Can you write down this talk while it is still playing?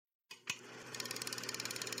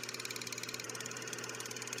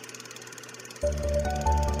Hi,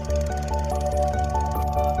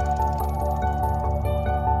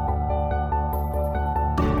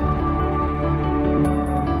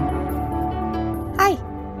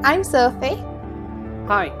 I'm Sophie.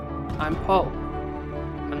 Hi, I'm Paul,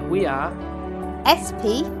 and we are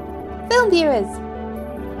SP Film Viewers.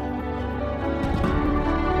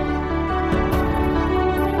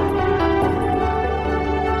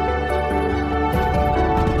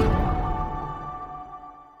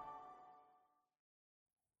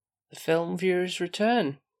 the film viewers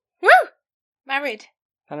return. Woo! Married.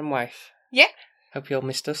 Man and wife. Yeah. Hope you all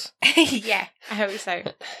missed us. Yeah, I hope so.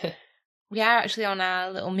 We are actually on our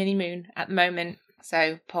little mini moon at the moment,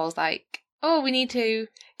 so Paul's like, "Oh, we need to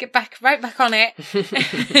get right back on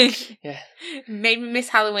it." Yeah. Made me miss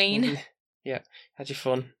Halloween. Yeah. Had your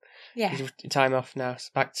fun. Yeah. Your time off now. It's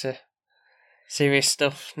back to serious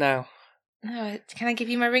stuff now. No, can I give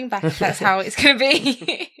you my ring back if that's how it's going to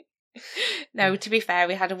be? No, to be fair,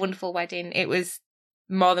 we had a wonderful wedding. It was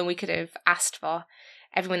more than we could have asked for.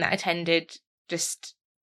 Everyone that attended just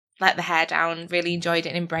let the hair down, really enjoyed it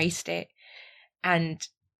and embraced it. And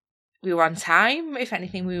we were on time. If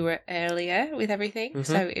anything, we were earlier with everything. Mhm.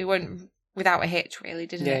 So it went without a hitch, really,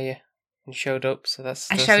 didn't it? Yeah. You showed up, so that's...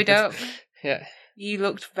 I showed up. Yeah. You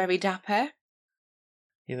looked very dapper.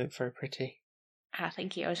 You look very pretty.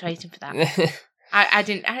 Thank you. I was waiting for that.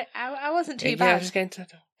 I wasn't too bad. Yeah, I was going to...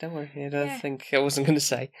 Don't worry. I don't think I wasn't going to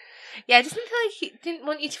say. Yeah, I didn't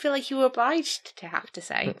want you to feel like you were obliged to have to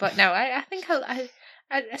say. But no, I think I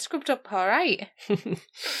scrubbed up all right.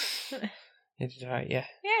 You did right, yeah.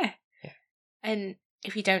 Yeah. And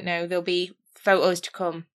if you don't know, there'll be photos to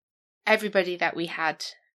come. Everybody that we had,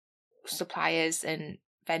 suppliers and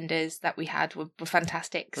vendors that we had were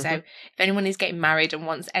fantastic. So if anyone is getting married and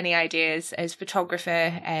wants any ideas as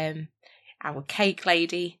photographer, our cake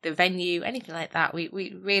lady, the venue, anything like that, we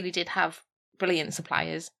really did have brilliant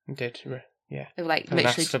suppliers. You did, yeah. They were like Couldn't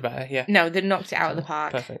literally... ask for better, yeah. No, they knocked it out of the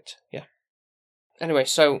park. Perfect, yeah. Anyway,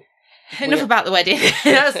 so... Enough about the wedding.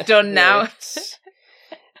 That's done now.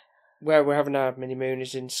 Where we're having our mini moon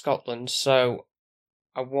is in Scotland, so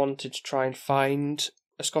I wanted to try and find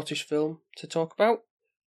a Scottish film to talk about.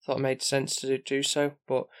 Thought it made sense to do so,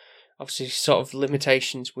 but obviously sort of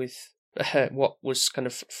limitations with what was kind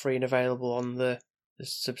of free and available on the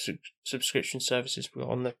subscription services we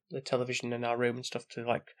got on the television in our room and stuff, to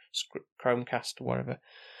like Chromecast or whatever,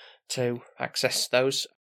 to access those.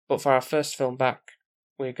 But for our first film back,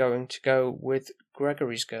 we're going to go with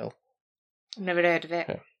Gregory's Girl. I've never heard of it.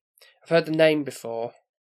 Okay. I've heard the name before,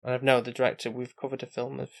 and I've known the director. We've covered a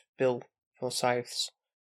film of Bill Forsyth's,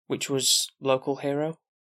 which was Local Hero.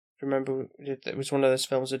 Remember, it was one of those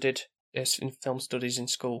films I did in film studies in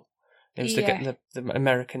school. It was the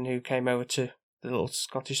American who came over to the little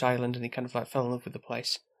Scottish island, and he kind of like fell in love with the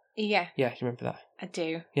place. Yeah. Yeah, you remember that? I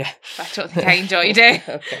do. Yeah. But I don't think I enjoyed it.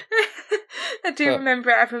 Okay. I do remember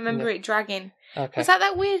it. I remember it dragging. Okay. Was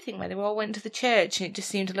that weird thing where they all went to the church and it just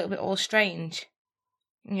seemed a little bit all strange?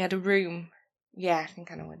 And you had a room. Yeah, I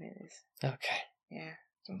think I know what it is. Okay. Yeah.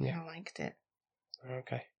 I don't think I liked it.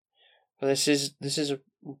 Okay. Well, this is a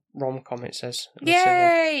rom-com, it says.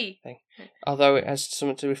 Yay! Thing. Although it has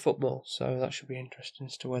something to do with football, so that should be interesting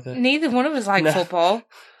as to whether... Neither one of us like football.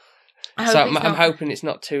 I'm hoping it's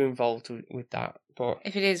not too involved with that, but...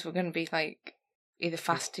 If it is, we're going to be like either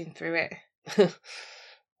fasting through it.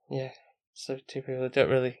 Yeah, so two people that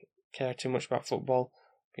don't really care too much about football.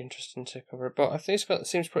 Be interesting to cover it, but I think it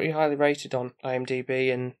seems pretty highly rated on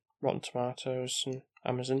IMDb and Rotten Tomatoes and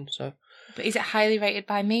Amazon. So, but is it highly rated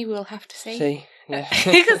by me? We'll have to see. Yeah,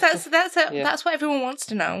 because that's what everyone wants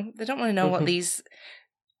to know. They don't want to know what these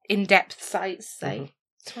in-depth sites say. They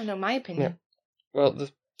just want to know my opinion. Yeah. Well,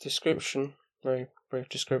 the description, very brief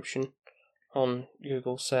description on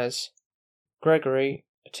Google says, Gregory,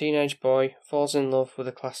 a teenage boy, falls in love with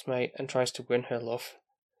a classmate and tries to win her love.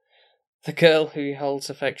 The girl who he holds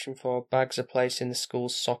affection for bags a place in the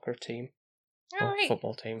school's soccer team.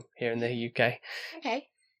 Football team here in the UK. Okay.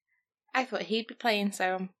 I thought he'd be playing,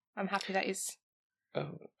 so I'm happy that he's...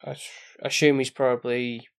 I assume he's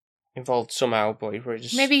probably involved somehow, but he's really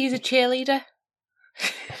just... Maybe he's a cheerleader.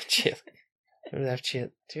 Do you have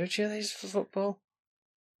cheerleaders for football?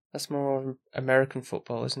 That's more American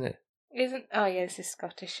football, isn't it? Isn't? Oh yeah, this is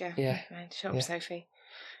Scottish. Yeah. Shut up, Sophie.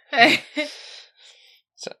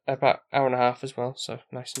 It's about an hour and a half as well, so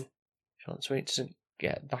nice and short and sweet to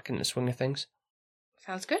get back in the swing of things.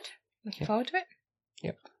 Sounds good. Looking forward to it.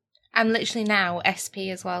 Yep. I'm literally now SP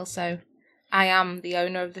as well, so I am the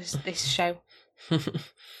owner of this show.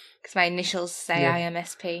 Because my initials say I am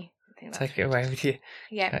SP. Take it away with you.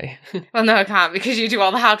 Yeah. Well, no, I can't because you do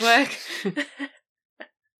all the hard work.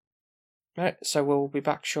 Right, so we'll be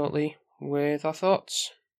back shortly with our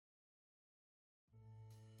thoughts.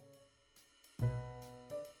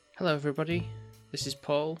 Hello everybody, this is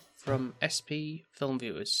Paul from SP Film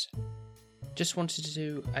Viewers. Just wanted to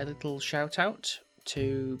do a little shout out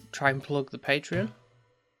to try and plug the Patreon.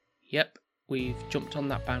 Yep, we've jumped on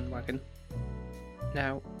that bandwagon.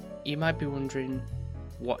 Now, you might be wondering,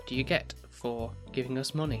 what do you get for giving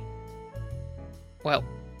us money? Well,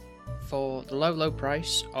 for the low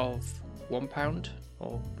price of £1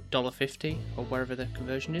 or $1.50 or wherever the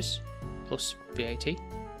conversion is, plus VAT,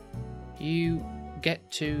 you get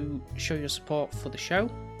to show your support for the show.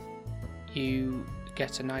 You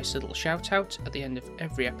get a nice little shout out at the end of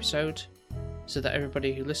every episode so that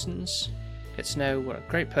everybody who listens gets to know what a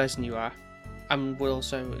great person you are, and we'll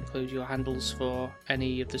also include your handles for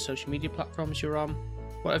any of the social media platforms you're on,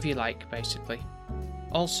 whatever you like basically.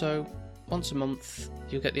 Also, once a month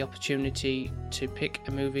you'll get the opportunity to pick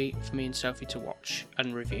a movie for me and Sophie to watch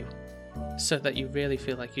and review, so that you really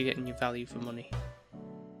feel like you're getting your value for money.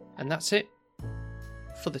 And that's it,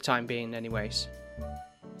 for the time being anyways.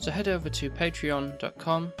 So head over to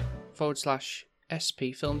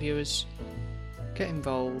patreon.com/SP Film Viewers, get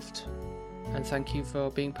involved, and thank you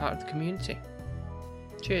for being part of the community.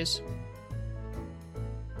 Cheers.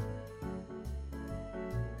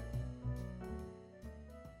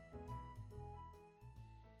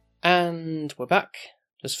 And we're back.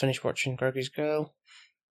 Just finished watching Gregory's Girl.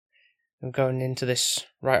 We're going into this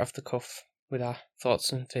right off the cuff with our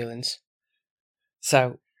thoughts and feelings.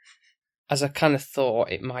 So, as I kind of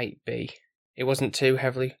thought it might be, it wasn't too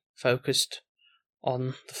heavily focused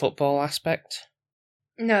on the football aspect.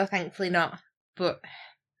 No, thankfully not. But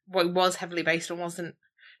what it was heavily based on wasn't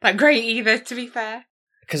that great either, to be fair.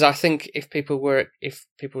 Because I think if people were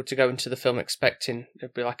to go into the film expecting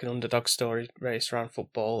it'd be like an underdog story race around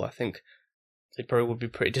football, I think they probably would be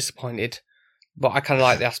pretty disappointed. But I kind of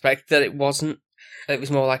like the aspect that it wasn't. It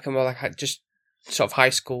was more like just sort of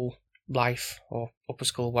high school life or upper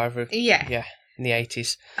school, whatever. Yeah, in the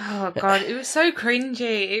 80s. Oh god, it was so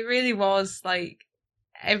cringy. It really was. Like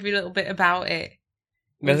every little bit about it.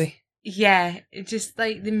 Really? Yeah, it just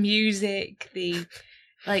like the music, the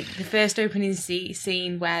first opening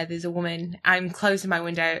scene where there's a woman. I'm closing my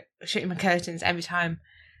window, shutting my curtains every time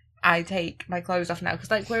I take my clothes off now,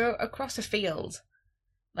 because like we're across a field,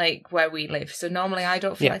 like where we live. So normally I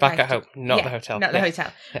don't feel like back at home, not the hotel. Not the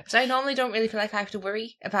hotel. So I normally don't really feel like I have to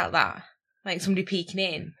worry about that, like somebody peeking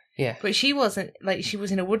in. Yeah. But she wasn't, like, she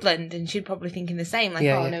was in a woodland and she'd probably thinking the same, like,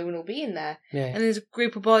 no one will be in there. Yeah. And there's a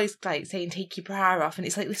group of boys, like, saying, take your bra off, and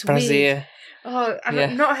it's like this Brassiere. weird... Oh,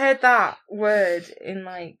 I've not heard that word in,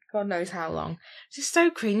 like, God knows how long. It's just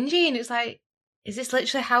so cringy, and it's like, is this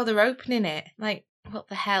literally how they're opening it? Like, what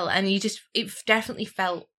the hell? And it definitely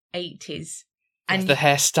felt 80s. And the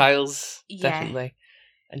hairstyles, definitely.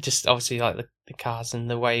 And just, obviously, like, the cars and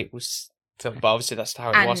the way it was filmed, but obviously that's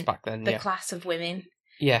how it was back then, the class of women.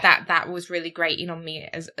 Yeah. That was really grating on me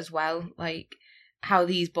as well. Like, how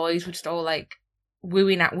these boys were just all, like,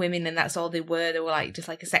 wooing at women, and that's all they were. They were, like, just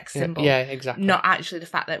like a sex symbol. Yeah, exactly. Not actually the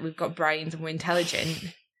fact that we've got brains and we're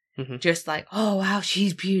intelligent. Mm-hmm. Just like, oh, wow,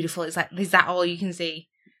 she's beautiful. It's like, is that all you can see?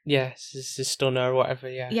 Yeah, it's a stunner or whatever,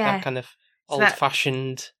 yeah. That kind of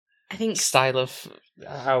old-fashioned style of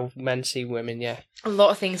how men see women, yeah. A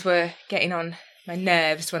lot of things were getting on my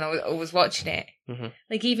nerves when I was watching it. Mm-hmm.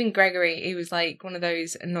 Like, even Gregory, he was like one of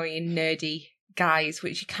those annoying, nerdy guys,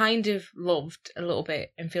 which you kind of loved a little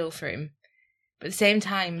bit and feel for him. But at the same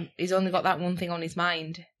time, he's only got that one thing on his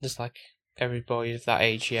mind. Just like every boy of that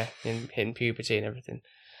age, yeah, in puberty and everything.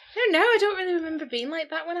 I don't really remember being like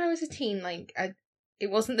that when I was a teen. Like, it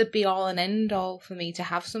wasn't the be-all and end-all for me to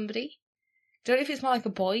have somebody. I don't know if it's more like a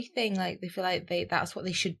boy thing, like they feel like that's what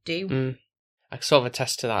they should do. I sort of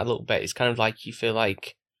attest to that a little bit. It's kind of like you feel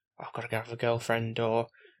like, oh, I've got to go have a girlfriend, or,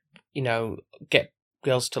 get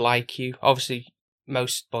girls to like you. Obviously,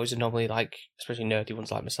 most boys are normally like, especially nerdy ones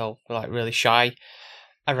like myself, are like really shy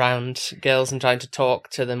around girls, and trying to talk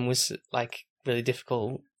to them was like really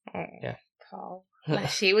difficult. Oh, yeah. Paul.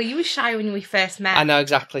 Bless you. Well, you were shy when we first met. I know,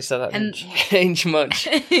 exactly, so that didn't change much.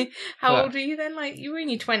 How old were you then? Like, you were in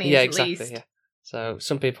your 20s yeah, at exactly, least. Yeah. So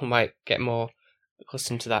some people might get more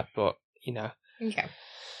accustomed to that, but, Okay.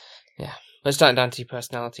 Yeah. But it's not down to your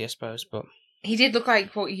personality, I suppose, but... He did look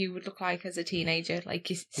like what you would look like as a teenager, like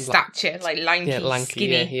his stature, like lanky,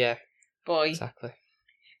 skinny yeah. boy. Exactly.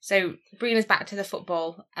 So, bringing us back to the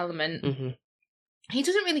football element, mm-hmm. He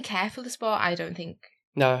doesn't really care for the sport, I don't think.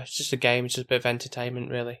 No, it's just a game, it's just a bit of entertainment,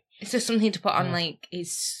 really. It's just something to put on, like,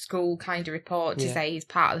 his school kind of report to say he's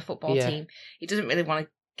part of the football team. He doesn't really want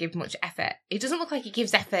to give much effort. It doesn't look like he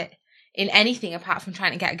gives effort in anything apart from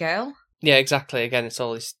trying to get a girl. Yeah, exactly. Again, it's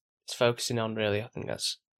all it's focusing on, really. I think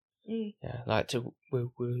that's like to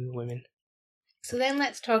woo women. So then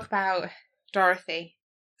let's talk about Dorothy.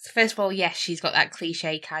 So first of all, yes, she's got that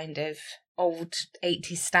cliche kind of old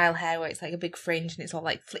 80s style hair where it's like a big fringe and it's all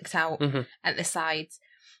like flicked out at the sides.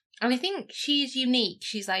 And I think she's unique.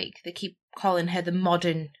 She's like, they keep calling her the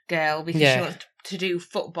modern girl because she wants to do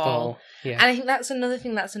football. Yeah. And I think that's another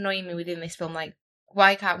thing that's annoying me within this film. Like,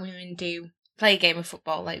 why can't women play a game of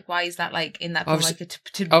football? Like, why is that like in that film like a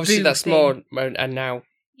taboo obviously that's thing? more, and now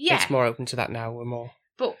Yeah. it's more open to that now. We're more.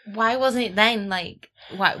 But why wasn't it then? Like,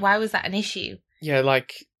 why was that an issue? Yeah,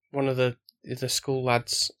 like one of the school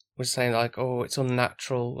lads was saying, like, oh, it's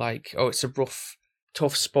unnatural. Like, oh, it's a rough,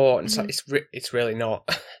 tough sport. And it's really not.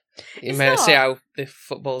 You may see how the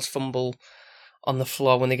footballers fumble on the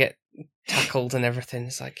floor when they get tackled and everything.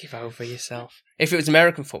 It's like, give over yourself. If it was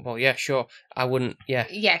American football, yeah, sure, I wouldn't. Yeah,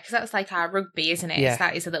 because that's like our rugby, isn't it? Yeah.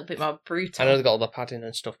 That is a little bit more brutal. I know they got all the padding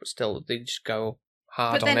and stuff, but still, they just go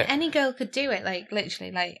hard on it. But then any girl could do it, like,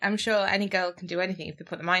 literally. Like, I'm sure any girl can do anything if they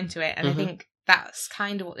put their mind to it. And I think that's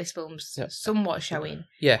kind of what this film's somewhat showing.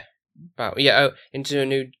 Yeah.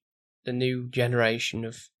 Into the new generation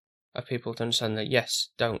of people to understand that, yes,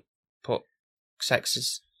 don't put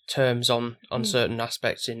sexist terms on certain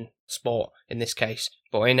aspects in sport, in this case,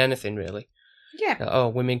 but in anything, really. Yeah. Oh,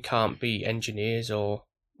 women can't be engineers or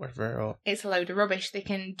whatever. Or it's a load of rubbish. They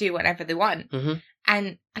can do whatever they want. Mm-hmm.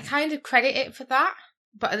 And I kind of credit it for that,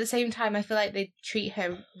 but at the same time, I feel like they treat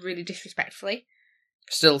her really disrespectfully.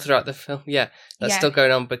 Still throughout the film, that's still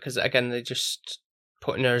going on because, again, they're just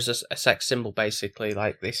putting her as a sex symbol, basically.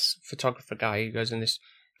 Like this photographer guy who goes in this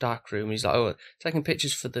dark room, he's like, oh, taking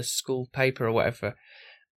pictures for the school paper or whatever.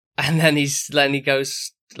 And then he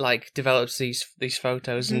goes, like, develops these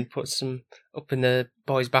photos and puts them up in the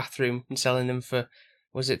boys' bathroom and selling them for,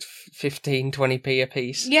 was it 15, 20p a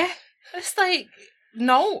piece? Yeah. It's like,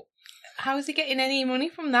 no. How is he getting any money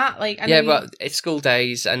from that? Like, but it's school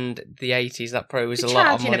days and the 80s, that probably was a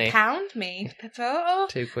lot of money. charging £1 per photo.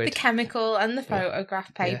 £2. The chemical and the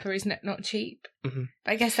photograph paper is not cheap. Mm-hmm.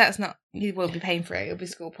 But I guess that's not, you won't be paying for it, it'll be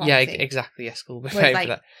school property. Yeah, exactly, school will be paying for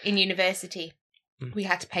that. In university, we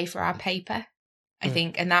had to pay for our paper, I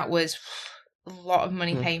think, and that was a lot of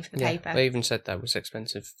money paying for the paper. They even said that was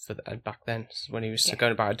expensive back then, when he was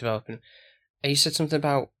going about developing. He said something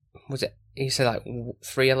about, he said like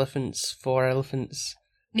 3 elephants, 4 elephants,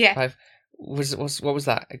 5. What was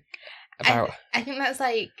that about? I think that's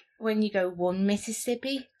like when you go 1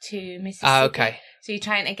 Mississippi, 2 Mississippi. Ah, okay. So you're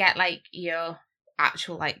trying to get like your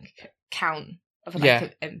actual like count of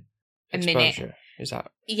like a minute. Is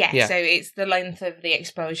that? Yeah, so it's the length of the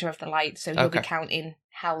exposure of the light. So he'll be counting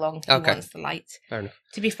how long he wants the light. Fair enough.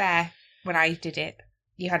 To be fair, when I did it,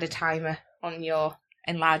 you had a timer on your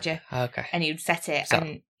enlarger. Okay. And you'd set it,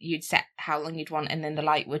 and you'd set how long you'd want, and then the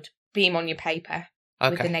light would beam on your paper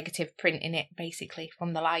with the negative print in it, basically,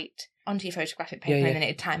 from the light onto your photographic paper, and then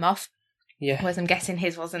it'd time off. Yeah. Whereas I'm guessing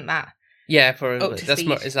his wasn't that. Yeah, probably.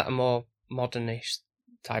 Is that a more modernish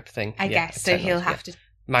type of thing? I guess. So he'll have to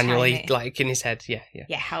manually, like in his head. Yeah.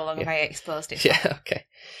 Yeah, how long have I exposed it for? Yeah, okay.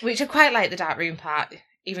 Which I quite like the dark room part,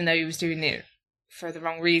 even though he was doing it for the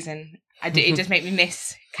wrong reason. It just made me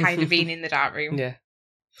miss kind of being in the dark room. Yeah.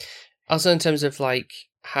 Also, in terms of like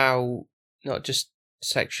how not just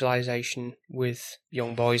sexualization with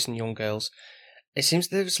young boys and young girls, it seems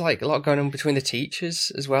there was like a lot going on between the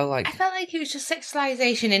teachers as well. Like, I felt like it was just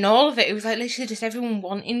sexualization in all of it. It was like literally just everyone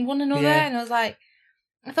wanting one another, and I was like,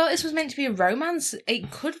 I thought this was meant to be a romance.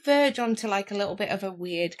 It could verge onto like a little bit of a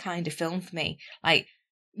weird kind of film for me. Like,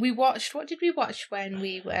 what did we watch when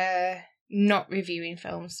we were not reviewing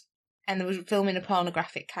films and there was filming a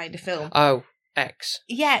pornographic kind of film? Oh, X.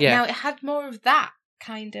 Yeah. Now it had more of that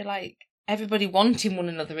kind of like everybody wanting one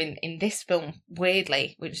another in this film,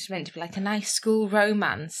 weirdly, which is meant to be like a nice school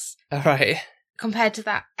romance. All right. Compared to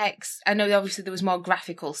that X, I know obviously there was more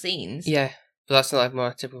graphical sines. Yeah, but that's not like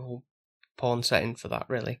more typical porn setting for that,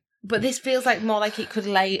 really. But this feels like more like it could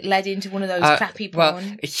led into one of those crappy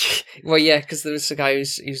porn. Well, yeah, because there was a guy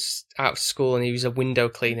who's out of school and he was a window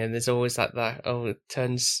cleaner, and there's always like that, it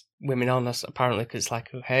turns women on us, apparently, because it's like,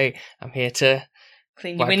 oh, hey, I'm here to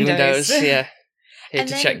clean your windows. Yeah. Here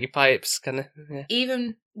to check your pipes, kind of. Yeah.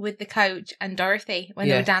 Even with the coach and Dorothy, when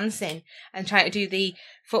they were dancing and trying to do the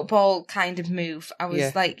football kind of move, I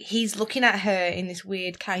was like, he's looking at her in this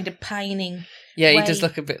weird kind of pining way. He does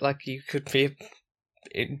look a bit like you could be,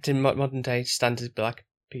 in modern day standards, be like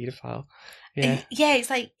a paedophile. Yeah. Yeah, it's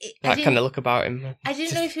like... that kind of look about him. I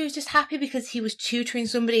didn't know if he was just happy because he was tutoring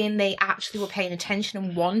somebody and they actually were paying attention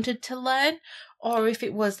and wanted to learn, or if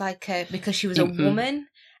it was like because she was a woman.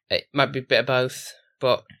 It might be a bit of both.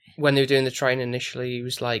 But when they were doing the training initially, he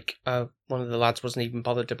was like, one of the lads wasn't even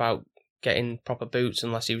bothered about getting proper boots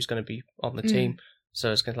unless he was going to be on the team.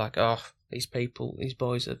 So it's kind of like, these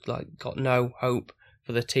boys have like got no hope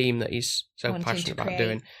for the team that he's so passionate about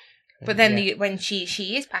doing. But then when she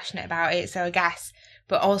is passionate about it, so I guess.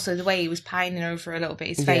 But also the way he was pining over a little bit,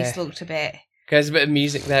 his face looked a bit. There's a bit of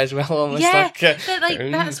music there as well, almost like. Yeah, but like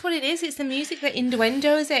that's what it is. It's the music that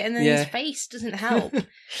innuendos it, and then his face doesn't help.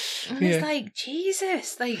 And it's like,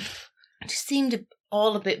 Jesus, like, it just seemed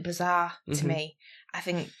all a bit bizarre to me. I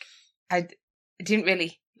think I didn't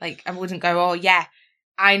really, like, I wouldn't go, oh yeah,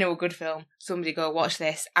 I know a good film, somebody go watch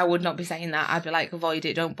this. I would not be saying that. I'd be like, avoid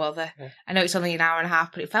it, don't bother. Yeah. I know it's only an hour and a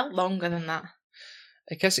half, but it felt longer than that.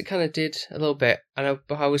 I guess it kind of did a little bit. But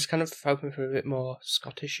I was kind of hoping for a bit more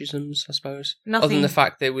Scottishisms, I suppose. Nothing. Other than the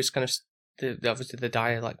fact that it was kind of obviously the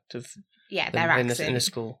dialect of their accent in the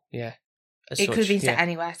school. Yeah, it could have been set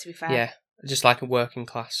anywhere. To be fair, yeah, just like a working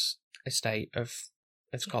class estate of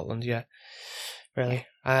Scotland. Yeah, really.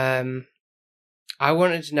 I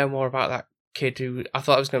wanted to know more about that kid who I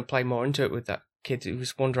thought I was going to play more into it with that kid who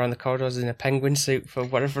was wandering around the corridors in a penguin suit for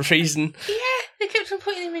whatever reason. Yeah. They kept on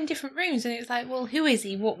putting him in different rooms, and it was like, well, who is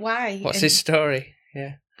he? Why? What's his story?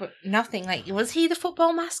 Yeah. But nothing. Like, was he the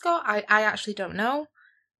football mascot? I actually don't know.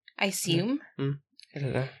 I assume. I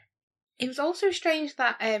don't know. It was also strange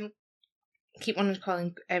that I keep wanting to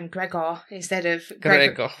call him Gregor instead of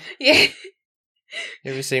Gregor. Yeah.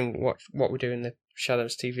 Have you seen what we do in the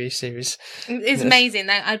Shadows TV series? It's amazing.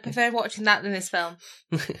 I'd prefer watching that than this film.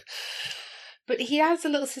 But he has a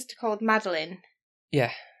little sister called Madeline.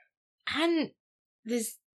 Yeah. And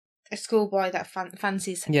there's a schoolboy that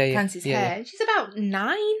fancies her. Yeah. She's about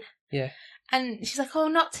 9. Yeah. And she's like, oh,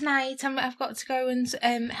 not tonight. I've got to go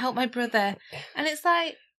and help my brother. And it's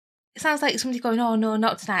like, it sounds like somebody going, oh, no,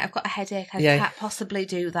 not tonight. I've got a headache. I can't possibly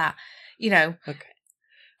do that. You know. Okay.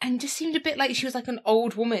 And just seemed a bit like she was like an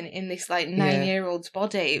old woman in this like 9-year-old's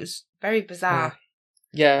body. It was very bizarre.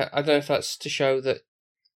 Yeah, I don't know if that's to show that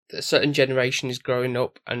a certain generation is growing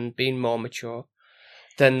up and being more mature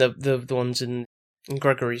than the ones in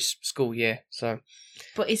Gregory's school year. So,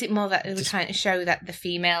 but is it more that they were trying to show that the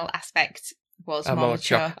female aspect was more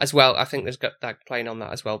mature as well? I think there's got that playing on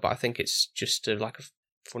that as well, but I think it's just like a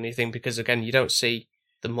funny thing because again, you don't see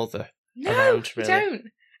the mother around. Really. You don't.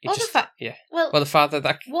 Well, the father.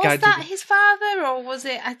 That was guy that his father, or was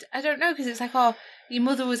it? I don't know because it's like, oh, your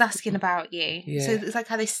mother was asking about you, so it's like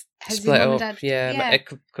how this has split his mum up. And dad. Yeah, it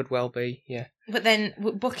could well be. Yeah, but then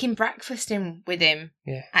booking breakfast in with him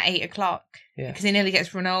at 8:00. Yeah, because he nearly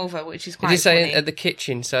gets run over, which is quite. Did you say funny. At the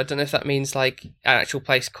kitchen? So I don't know if that means like an actual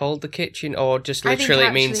place called the kitchen, or just literally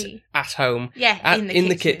it means at home. Yeah, in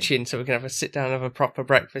the kitchen, so we can have a sit down and have a proper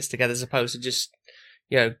breakfast together, as opposed to just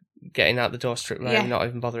getting out the door straight away and not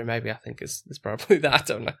even bothering. Maybe I think it's probably that. I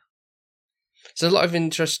don't know. So a lot of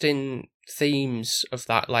interesting themes of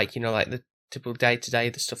that, like like the typical day to day,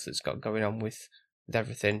 the stuff that's got going on with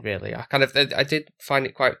everything. Really, I did find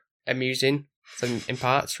it quite amusing in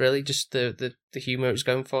parts. Really, just the humour it was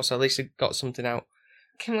going for. So at least it got something out.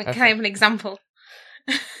 Can I have an example?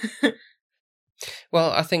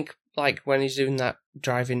 Well, I think like when he's doing that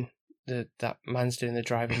driving, that man's doing the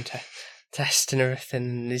driving test and everything,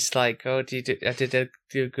 and he's like, oh, I did a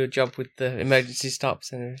good job with the emergency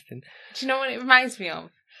stops and everything. Do you know what it reminds me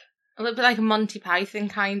of? A little bit like a Monty Python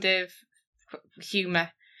kind of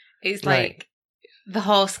humour. It's like the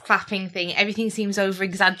horse clapping thing. Everything seems over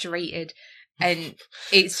exaggerated, and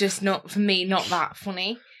it's just not that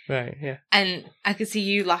funny. Right, yeah. And I could see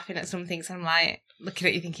you laughing at some things, and I'm like looking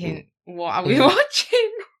at you thinking, what are we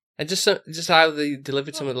watching? And just how they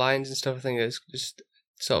delivered some of the lines and stuff, I think it's just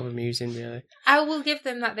sort of amusing, really. I will give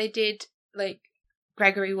them that they did, like,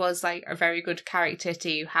 Gregory was, like, a very good character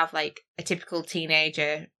to have, like, a typical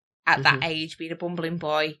teenager at that age being a bumbling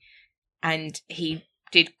boy, and he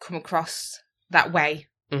did come across that way.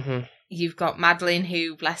 Mm-hmm. You've got Madeline,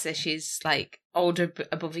 who, bless her, she's, like, older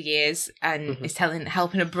above her years, and is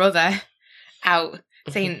helping her brother out,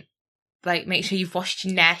 saying, like, make sure you've washed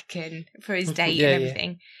your neck and for his date and everything.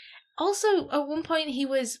 Yeah. Also, at one point, he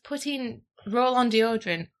was putting roll-on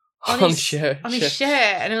deodorant on his shirt,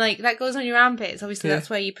 and I'm like, that goes on your armpits. Obviously, that's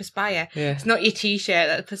where you perspire. Yeah. It's not your t-shirt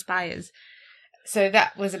that perspires. So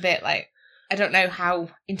that was a bit like, I don't know how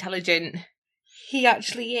intelligent he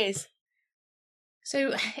actually is.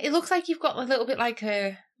 So it looks like you've got a little bit like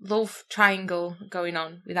a love triangle going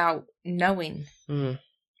on without knowing. And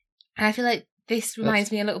I feel like this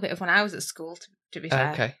reminds me a little bit of when I was at school, to be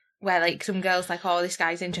fair. Okay. Where, like, some girls like, oh, this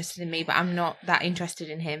guy's interested in me, but I'm not that interested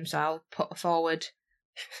in him, so I'll put forward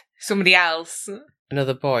somebody else.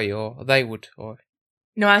 Another boy, or they would, or...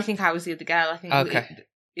 No, I think I was the other girl. I think. Okay.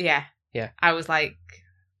 Yeah. Yeah. I was like,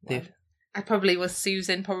 The- I probably was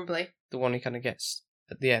Susan. Probably. The one he kind of gets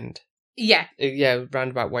at the end. Yeah. Yeah,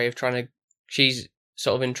 roundabout way of trying to. She's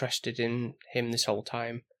sort of interested in him this whole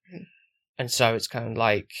time, and so it's kind of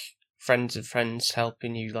like friends of friends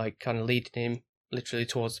helping you, like kind of leading him literally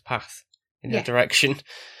towards the path in that direction.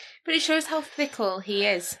 But it shows how fickle he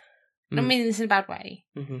is. I don't mean this in a bad way,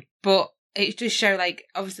 but it just shows like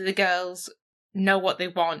obviously the girls know what they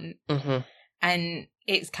want, and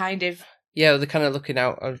it's kind of they're kind of looking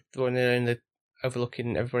out when they're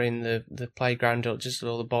overlooking everybody in the playground, or just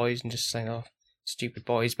all the boys, and just saying, "Oh, stupid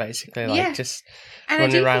boys," basically, like just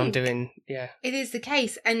running around doing. Yeah, it is the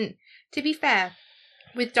case, and to be fair,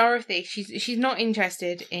 with Dorothy, she's not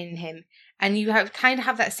interested in him, and you kind of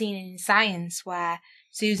have that scene in Science where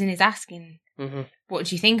Susan is asking, "What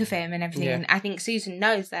do you think of him?" and everything, and I think Susan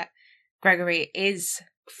knows that Gregory is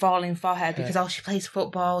falling for her because she plays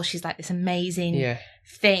football, she's like this amazing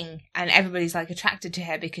thing, and everybody's like attracted to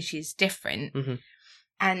her because she's different.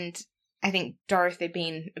 And I think Dorothy,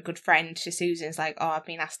 being a good friend to Susan, is like, "Oh, I've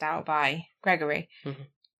been asked out by Gregory,"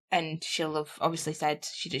 and she'll have obviously said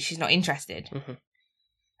she's not interested.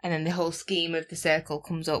 And then the whole scheme of the circle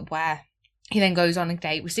comes up where he then goes on a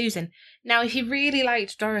date with Susan. Now, if he really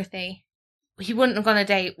liked Dorothy, he wouldn't have gone on a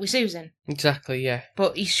date with Susan. Exactly, yeah.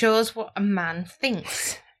 But he shows what a man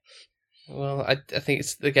thinks. Well, I think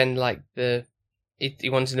it's, again, like he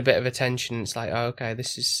wanted a bit of attention. It's like, oh, okay,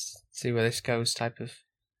 this is, see where this goes type of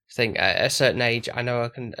thing. At a certain age, I know I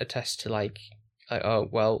can attest to like oh,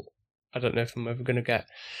 well, I don't know if I'm ever going to get...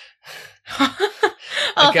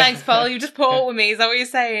 Thanks, Paul. You just put up with me. Is that what you're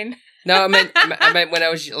saying? No, I meant when I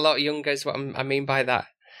was a lot younger is what I mean by that.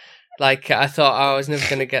 Like, I thought I was never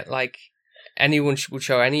going to get, like, anyone would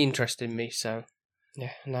show any interest in me, so,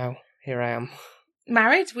 yeah, now, here I am.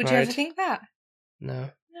 Married? Would you ever think that?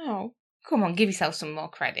 No. No. Come on, give yourself some more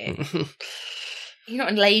credit. You're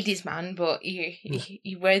not a ladies' man, but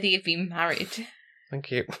you're worthy of being married.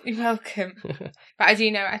 Thank you. You're welcome. But I do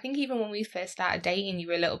know, I think even when we first started dating, you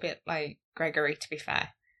were a little bit like Gregory, to be fair.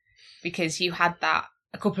 Because you had that,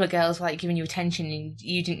 a couple of girls were like giving you attention and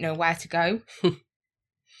you didn't know where to go.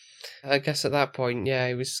 I guess at that point, yeah,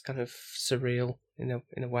 it was kind of surreal in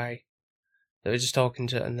a way. They were just talking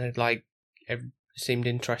to, and they like seemed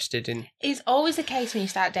interested in. It's always the case when you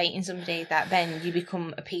start dating somebody that then you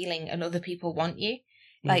become appealing and other people want you.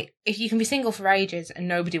 Like, if you can be single for ages and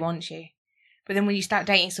nobody wants you, but then when you start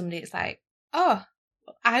dating somebody, it's like, oh,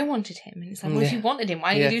 I wanted him, and it's like, well, if you wanted him,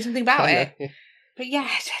 why didn't you do something about it? Yeah. But yeah,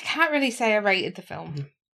 I can't really say I rated the film.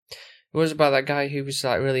 It was about that guy who was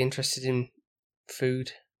like really interested in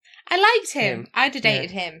food. I liked him. I'd have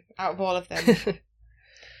dated him out of all of them.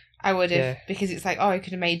 I would have, because it's like, oh, he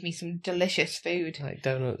could have made me some delicious food. Like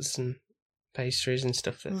donuts and pastries and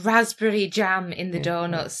stuff. Raspberry jam in the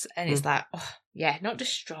donuts, and it's like, oh, yeah, not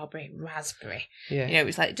just strawberry, raspberry. Yeah. You know,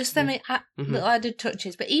 it's like just them little added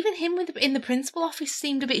touches. But even him in the principal office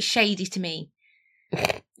seemed a bit shady to me.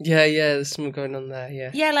 Yeah, there's something going on there,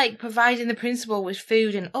 yeah. Yeah, like providing the principal with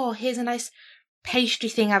food and, oh, here's a nice pastry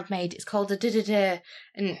thing I've made. It's called a da-da-da.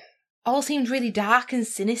 And all seemed really dark and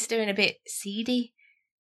sinister and a bit seedy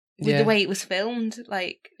with the way it was filmed.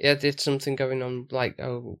 Like, yeah, there's something going on, like,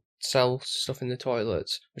 sell stuff in the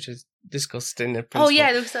toilets, which is disgusting. The oh,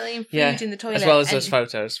 yeah, they were selling food in the toilet. As well as those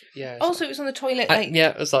photos. Yeah. Also, it was on the toilet, like...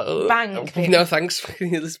 it was like, bank. No, thanks. Like,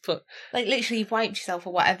 literally, you've wiped yourself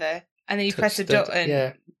or whatever, and then you press the button.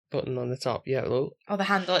 Yeah, button on the top, yeah. Well, or the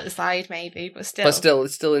handle at the side, maybe, but still. But still,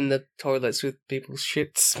 it's still in the toilets with people's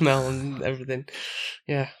shit smell and everything.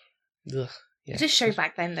 Yeah. Ugh. Yeah. It just showed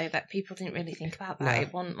back then, though, that people didn't really think about that. No.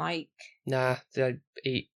 It wasn't like... Nah, they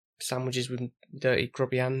eat sandwiches with dirty,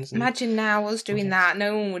 grubby hands. Imagine now us doing that.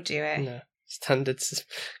 No one would do it. No. Standards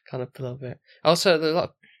kind of a little bit. Also, there's a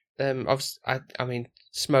lot I mean,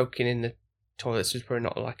 smoking in the toilets was probably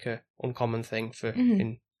not like a uncommon thing for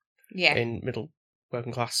in middle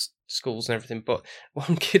working class schools and everything, but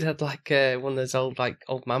one kid had like one of those old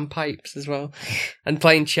man pipes as well, and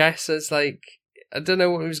playing chess. So it's like, I don't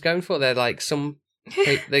know what he was going for there. Like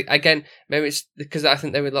again, maybe it's because I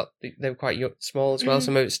think they were quite small as well.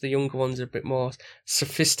 So maybe it's the younger ones are a bit more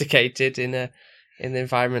sophisticated in the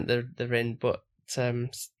environment they're in, but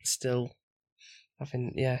still, I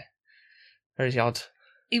think very odd.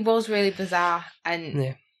 It was really bizarre,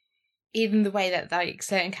 and even the way that like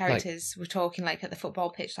certain characters were talking, like at the football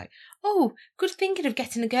pitch, like, oh, good thinking of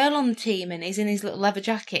getting a girl on the team, and he's in his little leather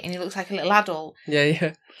jacket and he looks like a little adult.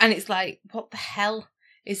 Yeah. And it's like, what the hell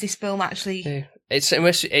is this film actually? Yeah. I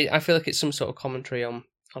feel like it's some sort of commentary on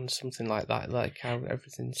something like that, like how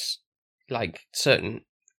everything's like certain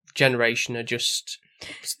generation are just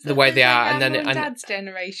the way they are, and then Mum and Dad's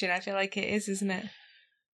generation, I feel like it is, isn't it?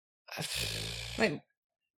 Like,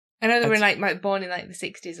 I know they were like born in like the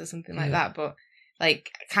 60s or something like that, but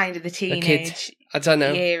like kind of the teenage I don't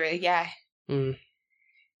know. era, yeah. Mm.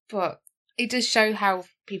 But it does show how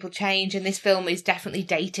people change, and this film is definitely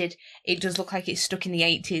dated. It does look like it's stuck in the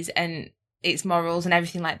 80s and its morals and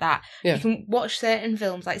everything like that. Yeah. You can watch certain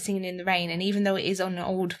films like Singing in the Rain, and even though it is on an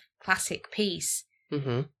old classic piece,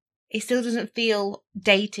 it still doesn't feel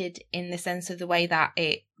dated in the sense of the way that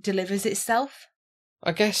it delivers itself.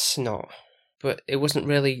 I guess not, but that wasn't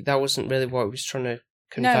really what it was trying to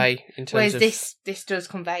convey in terms whereas of... this does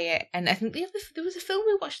convey it. And I think there was a film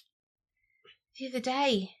we watched the other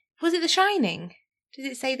day. Was it The Shining? Does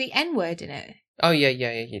it say the N-word in it? Oh, yeah,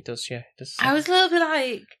 it does, yeah. It does. I was a little bit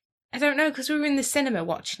like, I don't know, because we were in the cinema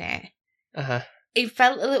watching it. Uh-huh. It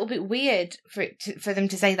felt a little bit weird for them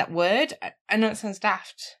to say that word. I know it sounds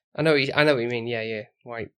daft. I know what you mean, yeah.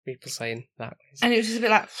 White people saying that. And it was just a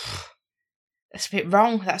bit like, that's a bit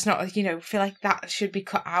wrong. That's not, I feel like that should be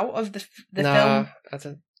cut out of the film. I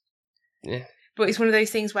don't... Yeah. But it's one of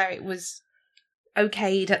those things where it was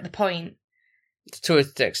okayed at the point. To an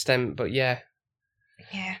extent, but yeah.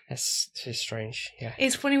 Yeah. It's strange, yeah.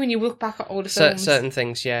 It's funny when you look back at older films. Certain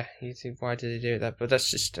things, yeah. You think, why did they do that? But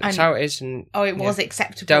that's how it is. And it was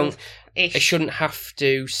acceptable. It shouldn't have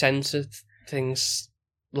to censor things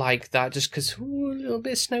like that just because a little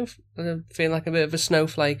bit of feeling like a bit of a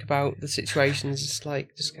snowflake about the situations. It's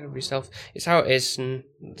like, just get over yourself. It's how it is, and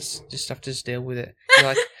just have to deal with it.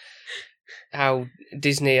 Like how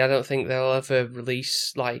Disney, I don't think they'll ever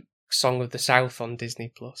release like Song of the South on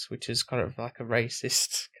Disney Plus, which is kind of like a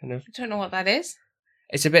racist kind of... I don't know what that is.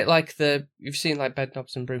 It's a bit like you've seen like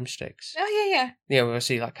Bedknobs and Broomsticks. Oh, yeah. Yeah, when I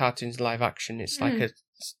see like cartoons live action, it's like a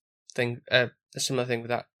thing, a similar thing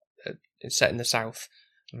with that. It's set in the South.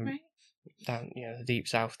 Right. Down, the deep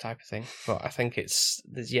South type of thing. But I think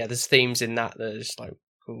there's themes in that are just like,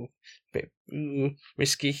 a bit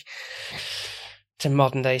risky to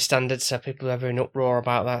modern day standards, so people are in uproar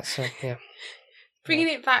about that, so yeah. Bringing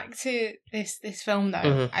it back to this film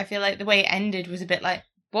though, I feel like the way it ended was a bit like,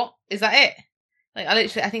 what? Is that it? Like,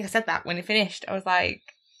 I think I said that when it finished. I was like...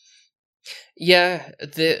 Yeah,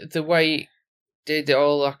 the way did it,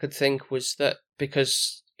 all I could think was that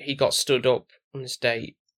because he got stood up on this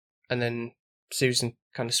date, and then Susan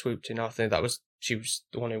kind of swooped in. I think she was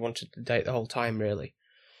the one who wanted the date the whole time, really.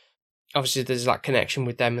 Obviously, there's that connection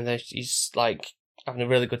with them, and he's like having a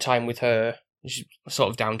really good time with her. She's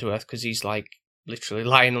sort of down to earth because he's like literally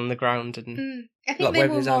lying on the ground and I think they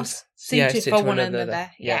were more suited for one another.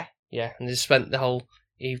 Yeah, and they spent the whole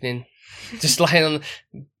evening just lying on,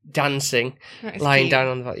 dancing, lying down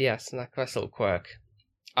on the... Yes, and that nice little quirk.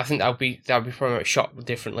 I think that would be probably much shot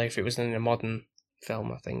differently if it was in a modern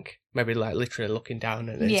film. I think maybe like literally looking down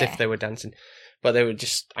at it as if they were dancing, but they were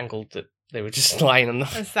just angled that they were just lying on the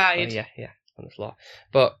side. On the floor.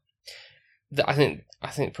 But I think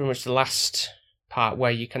pretty much the last part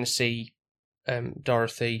where you kind of see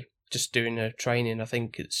Dorothy just doing her training. I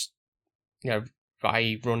think it's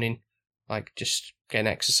by running, like just getting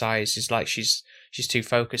exercise. Is like she's too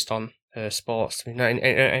focused on her sports. Ain't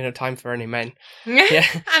no time for any men. Yeah,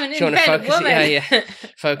 I'm an independent woman. Yeah,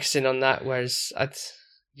 focusing on that. Whereas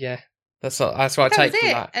that's what I take from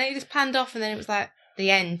that. And it just panned off, and then it was like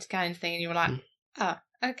the end kind of thing, and you were like, oh,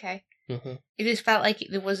 okay. Mm-hmm. It just felt like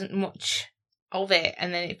there wasn't much of it,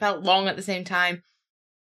 and then it felt long at the same time.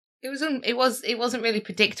 It wasn't really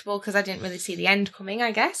predictable because I didn't really see the end coming,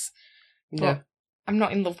 I guess. But yeah. I'm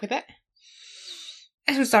not in love with it.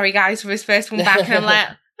 I'm sorry, guys, for this first one back, and I'm like,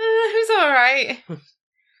 it was all right.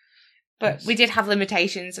 But we did have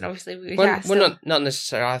limitations, and obviously we're not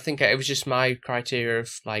necessarily. I think it was just my criteria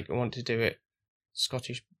of like I wanted to do it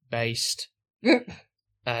Scottish based,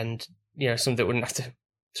 and something that wouldn't have to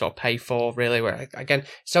sort of pay for really. Where again,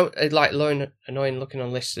 so like annoying looking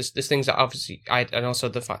on lists. There's things that obviously and also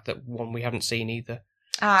the fact that one we haven't seen either.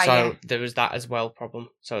 There was that as well problem.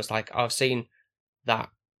 So it's like I've seen that,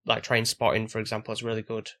 like Train Spotting, for example, is really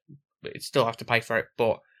good, but you still have to pay for it.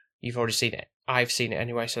 But you've already seen it. I've seen it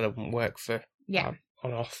anyway, so that wouldn't work for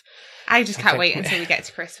on off. I just can't wait until we get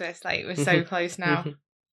to Christmas. Like we're so close now.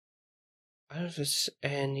 I don't know if there's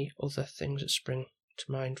any other things that spring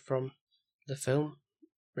to mind from the film,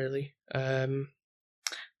 really. The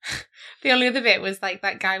only other bit was like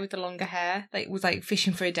that guy with the longer hair, like was like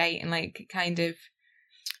fishing for a date and like kind of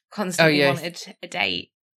constantly wanted a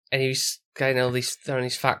date. And he was getting all these throwing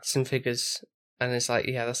these facts and figures, and it's like,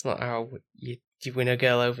 that's not how you win a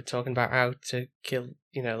girl over, talking about how to kill,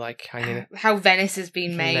 like hanging how Venice has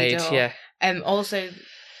been made. Also,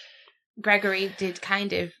 Gregory did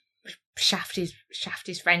kind of shaft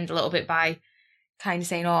his friend a little bit by kind of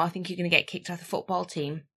saying, "Oh, I think you're going to get kicked off the football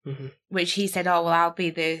team," which he said, "Oh, well,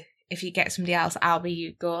 if you get somebody else, I'll be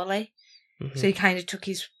your goalie." So he kind of took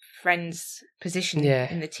his friend's position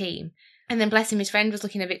in the team. And then, bless him, his friend was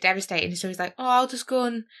looking a bit devastated. So he's like, "Oh, I'll just go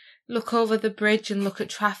and look over the bridge and look at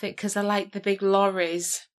traffic because I like the big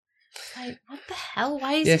lorries." Like, what the hell?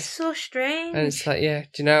 Why is this so strange? And it's like, do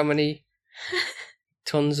you know how many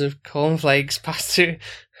tons of cornflakes pass through?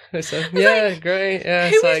 So, like, great. Yeah,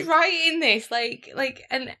 who is writing this? Like,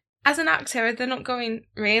 and as an actor, they're not going,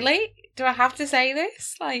 really? Do I have to say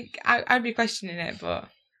this? Like, I'd be questioning it, but...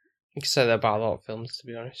 You can say that about a lot of films, to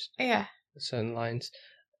be honest. Yeah. Certain lines.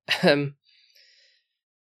 And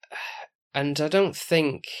I don't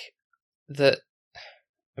think that...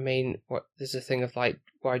 I mean, there's a thing of, like,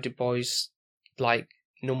 why do boys like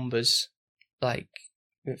numbers? Like,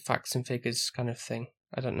 facts and figures kind of thing.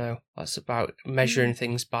 I don't know. That's about measuring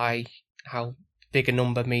things by how big a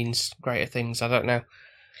number means greater things. I don't know.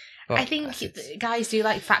 But I think guys do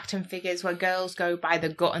like fact and figures where girls go by the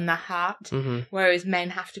gut and the heart, whereas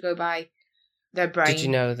men have to go by their brain. Did you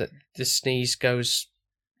know that the sneeze goes,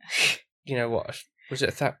 what, was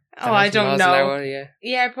it that? Oh, I don't know. Hour,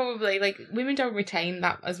 yeah, probably. Like, women don't retain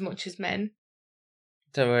that as much as men.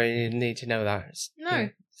 Don't really need to know that. No.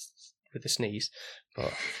 With the sneeze.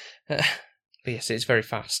 But yes, it's very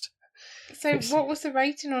fast. So what was the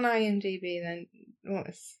rating on IMDb then?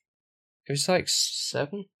 It was like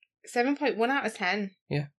 7. 7.1 out of 10.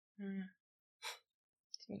 Yeah.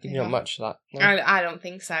 You don't match that. No? I don't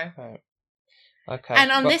think so. Right. Okay.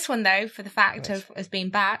 And on this one though, for the fact of us being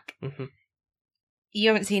back, you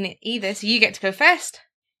haven't seen it either, so you get to go first.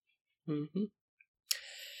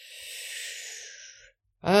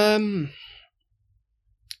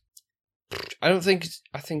 I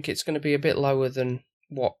think it's going to be a bit lower than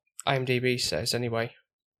what IMDb says anyway,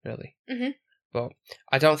 really. But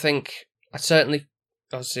I don't think...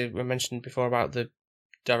 Obviously, we mentioned before about the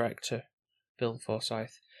director, Bill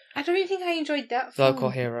Forsyth. I don't even think I enjoyed that film. Local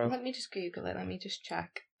Hero. Let me just Google it. Let me just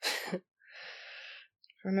check. If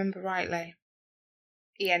I remember rightly.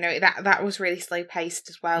 Yeah, no, that was really slow paced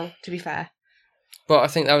as well, to be fair. But I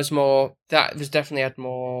think that was definitely had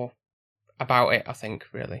more about it, I think,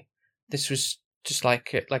 really. This was just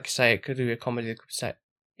like I say, it could be a comedy that could be set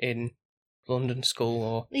in London school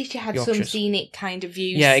or at least you had Yorkshire. some scenic kind of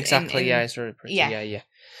views. Yeah, exactly. Yeah, it's really pretty. Yeah.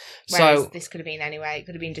 Whereas this could have been anywhere. It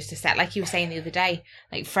could have been just a set, like you were saying the other day.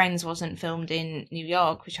 Like Friends wasn't filmed in New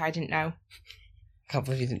York, which I didn't know. Can't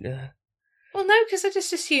believe you didn't know that. Well, no, because I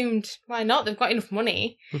just assumed, why not? They've got enough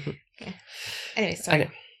money. Yeah. Anyway,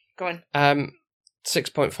 sorry. Go on.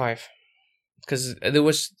 6.5. Because there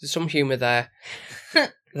was some humour there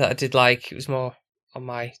that I did like. It was more on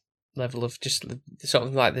my level of just sort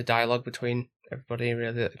of like the dialogue between everybody,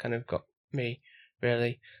 really, that kind of got me,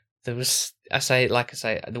 really. There was,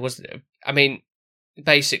 there was, I mean,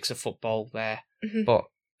 basics of football there, but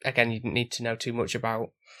again, you didn't need to know too much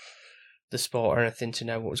about the sport or anything to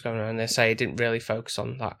know what was going on. They say it didn't really focus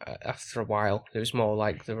on that after a while. It was more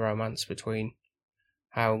like the romance between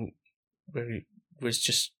how we was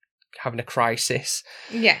just having a crisis.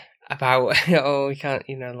 Yeah. About, we can't,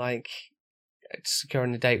 secure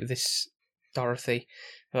on a date with this Dorothy.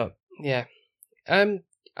 But, yeah. I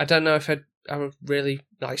don't know if I would really,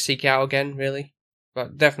 seek out again, really.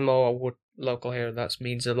 But definitely more I would Local Hero. That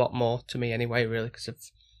means a lot more to me anyway, really, because of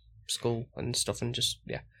school and stuff and just,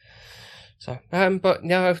 yeah. So, but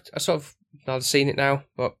yeah, I've seen it now,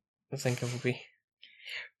 but I think I will be,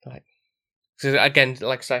 because again,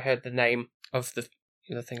 like I said, I heard the name of the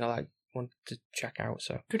thing I wanted to check out,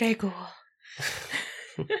 so. Gregor.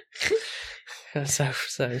 So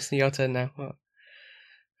it's your turn now. What?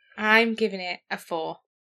 I'm giving it a 4.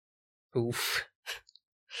 Oof.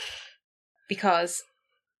 Because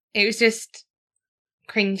it was just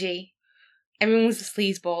cringy. Everyone was a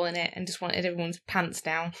sleazeball in it and just wanted everyone's pants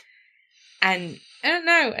down. And I don't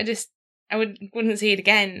know, I wouldn't see it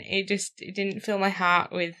again. It didn't fill my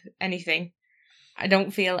heart with anything. I don't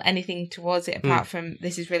feel anything towards it apart from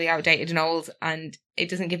this is really outdated and old, and it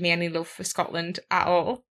doesn't give me any love for Scotland at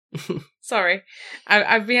all. Sorry.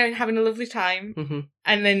 I've been having a lovely time,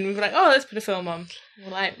 and then we were like, oh, let's put a film on. We're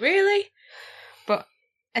like, really? But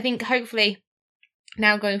I think hopefully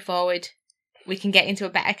now going forward, we can get into a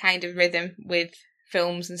better kind of rhythm with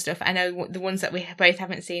films and stuff. I know the ones that we both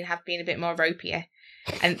haven't seen have been a bit more ropier,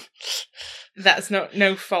 and that's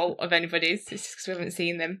no fault of anybody's. It's just because we haven't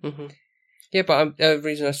seen them. Yeah, but the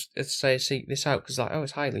reason I say seek this out because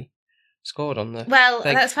it's highly scored on the. Well,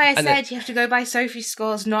 thing. That's why I said you have to go by Sophie's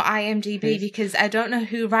scores, not IMDb, because I don't know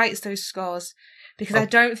who writes those scores because I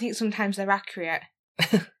don't think sometimes they're accurate.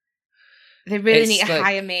 They really It's need to like-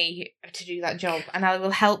 hire me to do that job, and I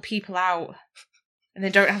will help people out. And they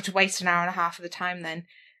don't have to waste an hour and a half of the time then.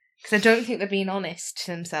 Because I don't think they're being honest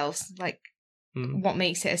to themselves. Like, what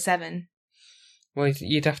makes it a 7? Well,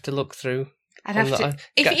 you'd have to look through. I'd have to.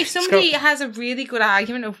 If somebody has a really good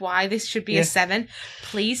argument of why this should be a 7,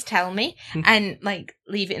 please tell me and like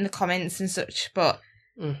leave it in the comments and such. But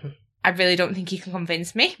I really don't think you can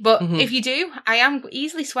convince me. But if you do, I am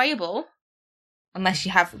easily swayable, unless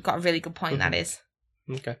you have got a really good point. That is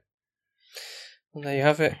okay. Well, there you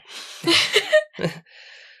have it.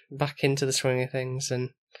 Back into the swing of things, and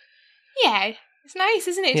yeah, it's nice,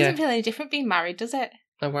 isn't it? It doesn't feel any different being married, does it?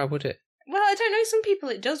 oh, why would it? Well, I don't know. Some people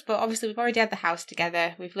it does, but obviously we've already had the house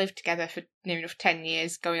together. We've lived together for near enough 10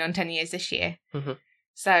 years, going on 10 years this year.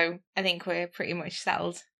 So I think we're pretty much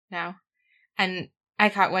settled now. And I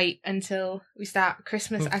can't wait until we start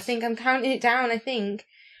Christmas. I think I'm counting it down. I think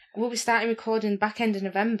we'll be starting recording back end of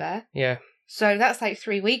November. Yeah. So that's like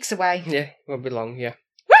 3 weeks away. Yeah, won't be long, yeah.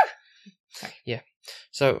 Woo! Sorry. Yeah.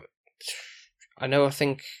 So, I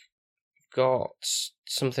think I've got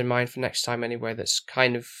something in mind for next time anyway that's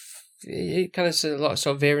it kind of a lot of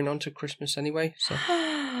sort of veering onto Christmas anyway. So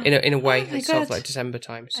in a way, Oh my it's sort of God. like December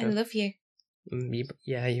time. So I love you.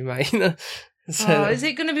 you might. So, Oh, is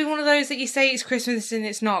it going to be one of those that you say it's Christmas and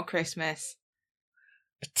it's not Christmas?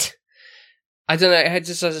 I don't know. It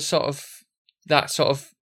just has a sort of that sort of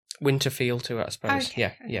winter feel to it, I suppose.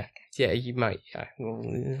 Okay. Yeah, you might. Yeah.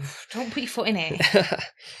 Don't put your foot in it.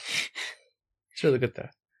 It's really good though.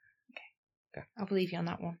 Okay. I'll believe you on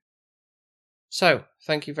that one. So,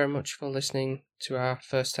 thank you very much for listening to our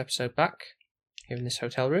first episode back here in this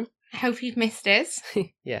hotel room. I hope you've missed us.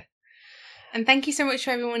 Yeah. And thank you so much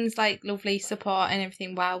for everyone's like lovely support and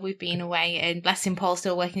everything while we've been away. And bless him, Paul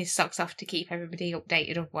still working his socks off to keep everybody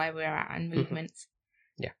updated of where we're at and movements.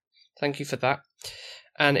 Yeah. Thank you for that.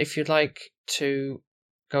 And if you'd like to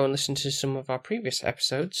go and listen to some of our previous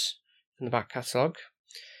episodes from the back catalogue,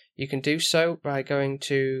 you can do so by going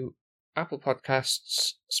to Apple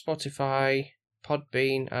Podcasts, Spotify,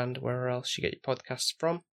 Podbean, and wherever else you get your podcasts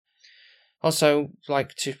from. Also,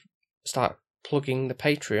 like to start plugging the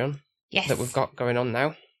Patreon that we've got going on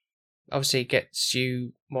now. Obviously, it gets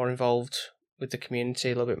you more involved with the community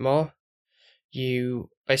a little bit more. You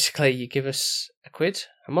give us £1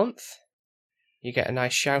 a month. You get a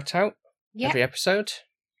nice shout out every episode.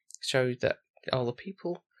 Show that all the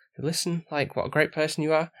people who listen, like, what a great person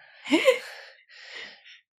you are.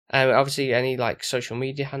 Obviously, any like social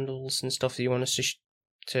media handles and stuff that you want us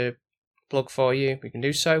to plug for you, we can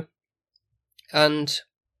do so. And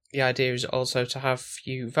the idea is also to have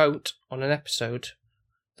you vote on an episode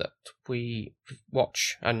that we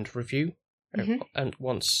watch and review and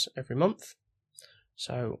once every month.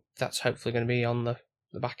 So that's hopefully going to be on the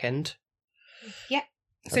back end. Yeah.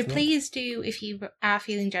 So please do, if you are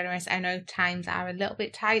feeling generous. I know times are a little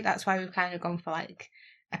bit tight. That's why we've kind of gone for like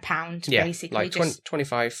 £1, basically. Like just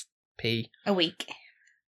 25p a week.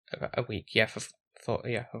 A week, for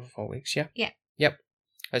 4 weeks, yeah. Yeah. Yep.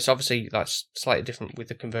 It's obviously that's slightly different with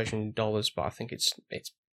the conversion in dollars, but I think it's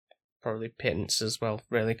probably pittance as well,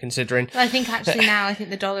 really, considering. Well, I think actually now I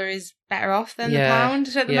think the dollar is better off than the pound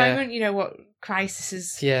at the moment. You know what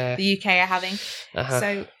crises the UK are having.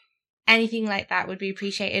 So anything like that would be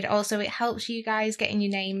appreciated. Also, it helps you guys getting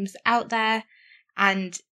your names out there,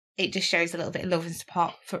 and it just shows a little bit of love and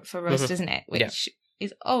support for us, doesn't it? Which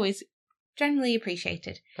is always generally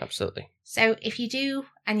appreciated. Absolutely. So if you do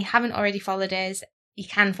and you haven't already followed us, you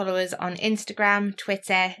can follow us on Instagram,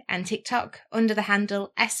 Twitter and TikTok under the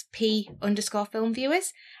handle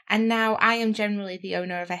SP_filmviewers. And now I am generally the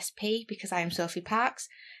owner of SP because I am Sophie Parks.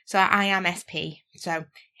 So I am SP. So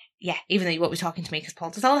yeah, even though you won't be talking to me because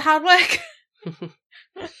Paul does all the hard work.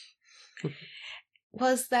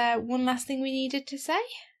 Was there one last thing we needed to say?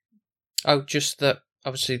 Oh, just that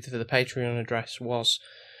obviously the Patreon address was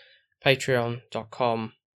patreon.com/SP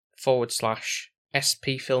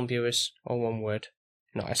filmviewers, all one word.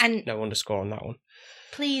 No underscore on that one.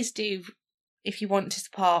 Please do, if you want to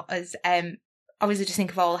support us. Obviously, just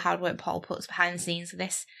think of all the hard work Paul puts behind the scenes of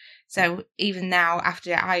this. So even now,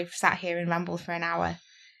 after I've sat here and rambled for an hour,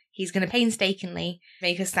 he's going to painstakingly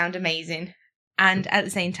make us sound amazing. And at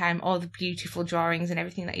the same time, all the beautiful drawings and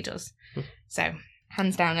everything that he does. So,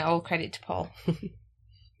 hands down, all credit to Paul.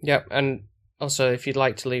 Yep, and also if you'd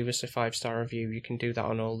like to leave us a 5-star review, you can do that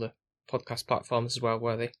on all the podcast platforms as well,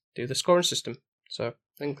 where they do the scoring system. So I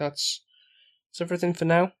think that's everything for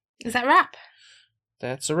now. Is that a wrap?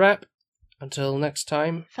 That's a wrap. Until next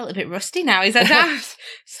time. Felt a bit rusty now. Is that daft?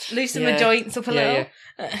 Loosen the joints up a little.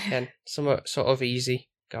 Yeah. And somewhat sort of easy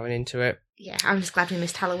going into it. Yeah, I'm just glad we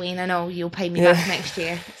missed Halloween. I know you'll pay me back next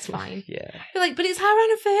year. It's fine. Yeah. You're like, but it's our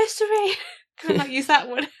anniversary. Can I not use that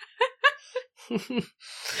one?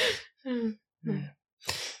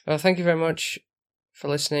 Well, thank you very much for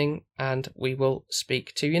listening, and we will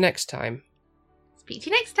speak to you next time. Speak to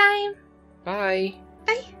you next time. Bye.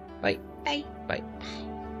 Bye. Bye. Bye.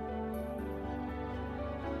 Bye.